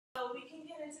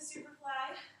into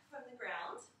superfly from the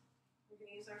ground. We're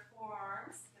going to use our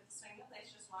forearms to get the swing in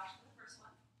place. Just watch for the first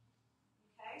one.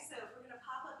 Okay, so we're going to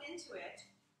pop up into it.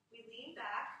 We lean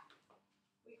back.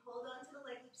 We hold on to the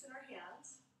leg loops in our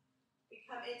hands. We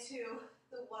come into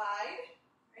the wide,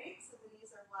 right? So the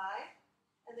knees are wide.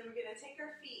 And then we're going to take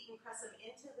our feet and press them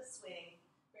into the swing.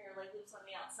 Bring our leg loops on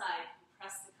the outside and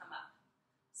press to come up.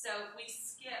 So if we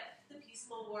skip the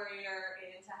peaceful warrior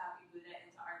into happy Buddha,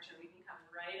 into archer, we can come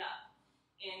right up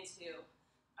into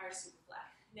our superfly.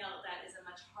 Now that is a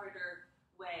much harder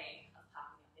way of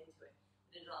popping up into it, but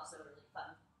it is also really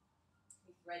fun.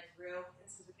 We thread through and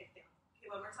scissor kick down. Okay,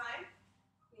 one more time.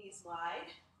 Knees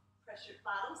wide. Press your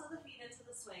bottoms of the feet into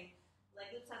the swing.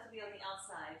 Leg loops have to be on the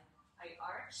outside. I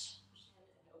arch, push in,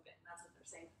 and open. That's what they're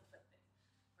saying with the foot thing.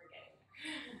 We're getting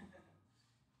there.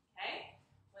 Okay,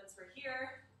 once we're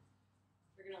here,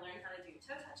 we're going to learn how to do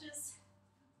toe touches.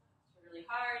 It's really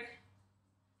hard.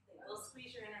 They will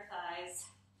squeeze your inner thighs.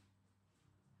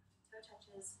 Toe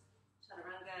touches,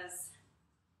 chaturangas,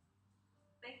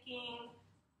 planking,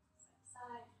 side to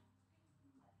side.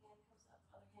 Left hand comes up,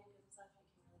 other hand goes up. You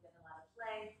can really get a lot of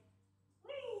play.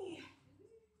 Whee!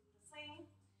 Swing.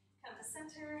 Come to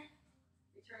center.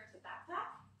 Return to back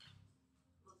pack.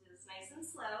 We'll do this nice and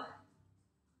slow.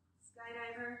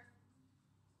 Skydiver.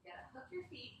 You gotta hook your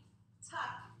feet.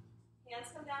 Tuck. Hands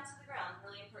come down to the ground.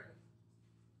 Really important.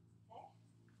 Okay?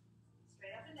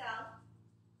 Straight up and down.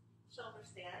 Shoulder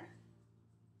stand.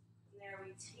 And there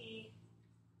we tee.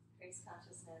 Grace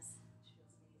consciousness. Which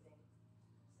feels amazing.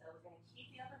 So we're going to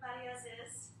keep the upper body as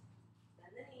is.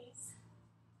 Bend the knees.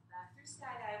 Back through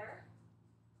skydiver.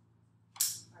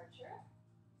 Archer.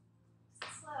 Nice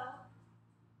and slow.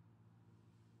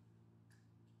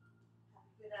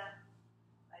 Happy Buddha.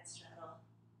 Wide straddle.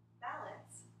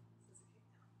 Balance. Scissor kick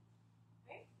down.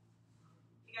 Right?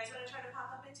 You guys want to try to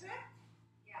pop up into it?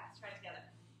 Yeah, let's try it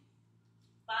together.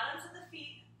 Bottoms of the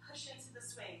feet push into the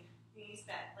swing. Knees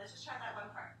bent. Let's just try that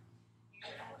one part. You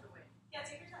should have to wait. Yeah,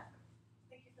 take your time.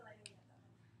 Thank you for letting me know that.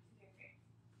 You're doing great.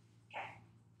 Okay.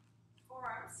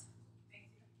 Forearms. Thank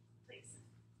you. Please.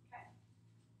 Okay.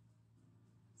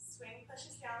 Swing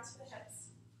pushes down to the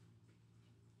hips.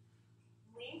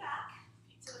 Lean back.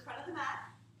 Feet to the front of the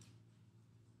mat.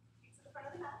 Feet to the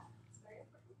front of the mat. It's very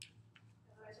important.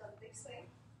 Otherwise you'll have a big swing.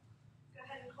 Go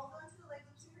ahead and hold on to the leg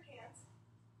loops in your hands.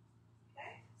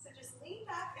 Okay? So just lean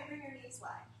back and bring your knees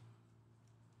wide.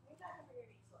 Lean back and bring your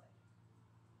knees wide.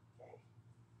 Okay?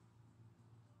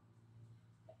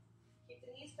 Keep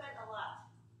the knees bent a lot.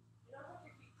 You don't have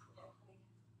your feet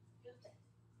good thing.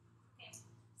 Okay.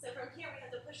 So from here we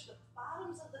have to push the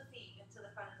bottoms of the feet into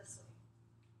the front of the swing.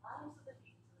 Bottoms of the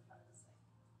feet into the front of the swing.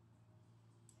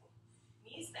 Okay.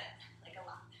 Knees bent, like a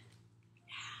lot.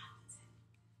 Yeah, that's it.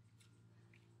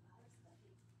 Bottoms of the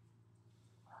feet.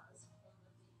 Bottoms of the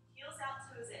feet. Heels out,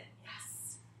 toes in.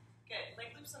 Yes. Good.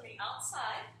 Leg loops on the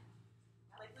outside.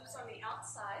 Leg loops on the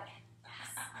outside.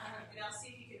 Yes. And now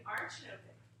see if you can arch and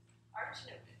open. Arch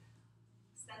and open.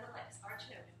 Extend the legs. Arch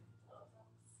and open.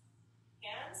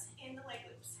 Hands in the leg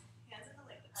loops. Hands in the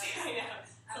leg loops. I know.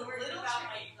 I'm worried about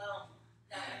my thumb.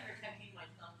 That I'm protecting my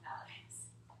thumb pad.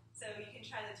 So you can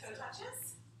try the toe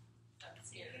touches. That's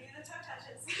You here. can do the toe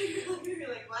touches. You're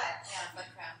like, what? Yeah,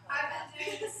 but crap. I've been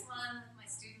doing this one with my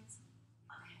students.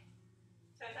 Okay.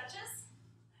 Toe touches.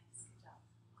 Nice. Good job.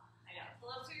 I know. Pull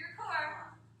up to your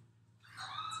core.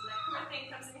 So that core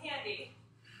thing comes in handy.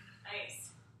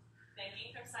 Nice. Bending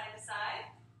from side to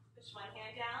side. Push one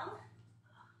hand down.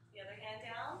 The other hand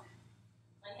down.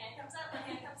 One hand comes up, one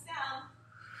hand comes down.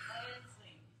 And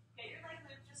swing. Get your leg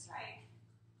loop just right.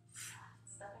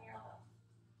 Step on your elbow.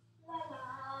 La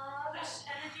la. Push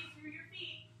energy through your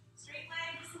feet. Straight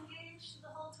leg, disengage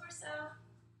the whole torso.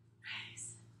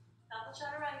 Nice. Double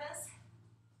chaturangas.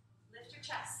 Lift your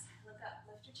chest. Look up.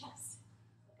 Lift your chest.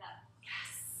 Look up.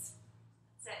 Yes.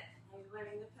 That's it. Now you're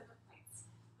learning the pivot points.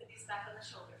 Put these back on the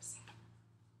shoulders.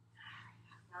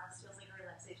 Now this feels like a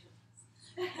relaxation.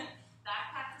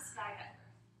 Backpack to skydiver.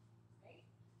 Right?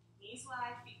 Knees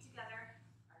wide, feet together,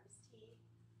 arms T.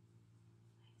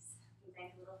 Nice. You can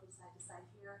bend a little from side to side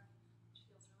here, which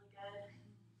feels really good.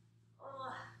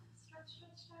 Oh, stretch,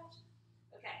 stretch, stretch.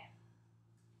 Okay.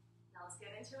 Now let's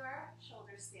get into our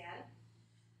shoulder stand.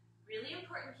 Really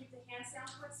important, keep the hands down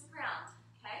towards the ground.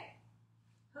 Okay?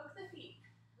 Hook the feet.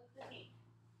 Hook the feet.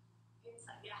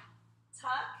 Inside, yeah.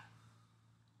 Tuck,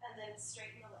 and then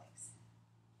straighten the legs.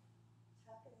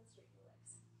 Tuck and then straighten the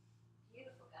legs.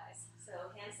 Beautiful, guys.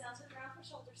 So hands down to the ground for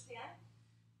shoulder stand.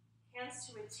 Hands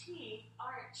to a T,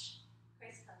 arch,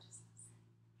 grace consciousness.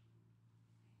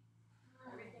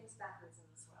 Everything's backwards in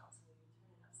this world, so we can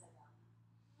turn it upside down.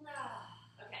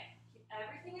 Okay, keep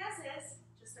everything as is.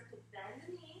 Just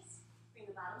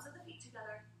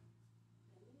together.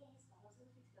 Bend the knees, bottoms of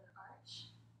the feet together,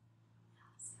 arch. Yeah,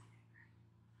 skydiver.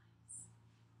 Nice.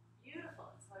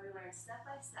 Beautiful. That's why we learn step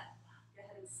by step. Go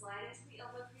ahead and slide into the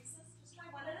elbow creases. Just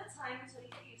try one at a time until you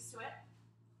get used to it.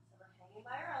 So we're hanging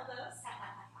by our elbows.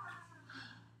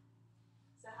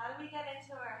 So how do we get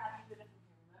into our happy Buddha from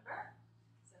here? Remember?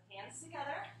 So hands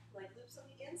together, leg loops on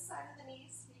the inside of the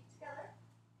knees, feet together.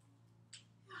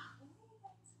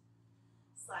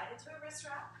 Slide into a wrist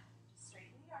wrap. Just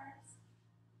straighten the arms.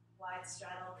 Wide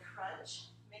straddle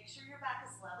crunch. Make sure your back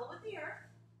is level with the earth.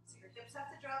 So your hips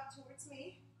have to drop towards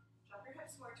me. Drop your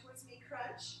hips more towards me.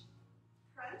 Crunch.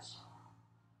 Crunch.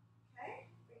 Okay.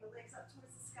 Bring the legs up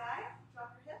towards the sky.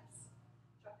 Drop your hips.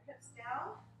 Drop your hips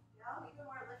down. Down. Even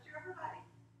more. Lift your upper body.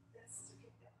 This is a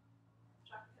kick down.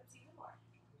 Drop your hips even more.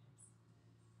 Drop your hips.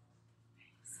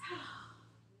 Nice.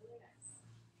 Really nice.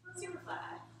 Super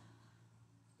flat.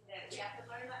 And we have to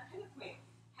learn that pivot point.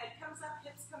 Head comes up,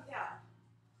 hips come down.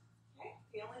 Okay?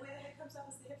 The only way the head comes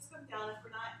up is the hips come down if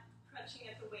we're not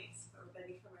crunching at the waist, but we're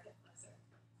bending from our hip flexor.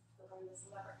 So learn this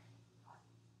lever.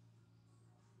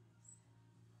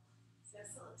 So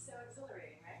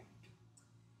exhilarating, right?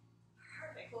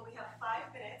 Perfect. Well, we have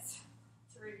 5 minutes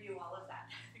to review all of that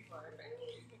before our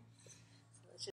break.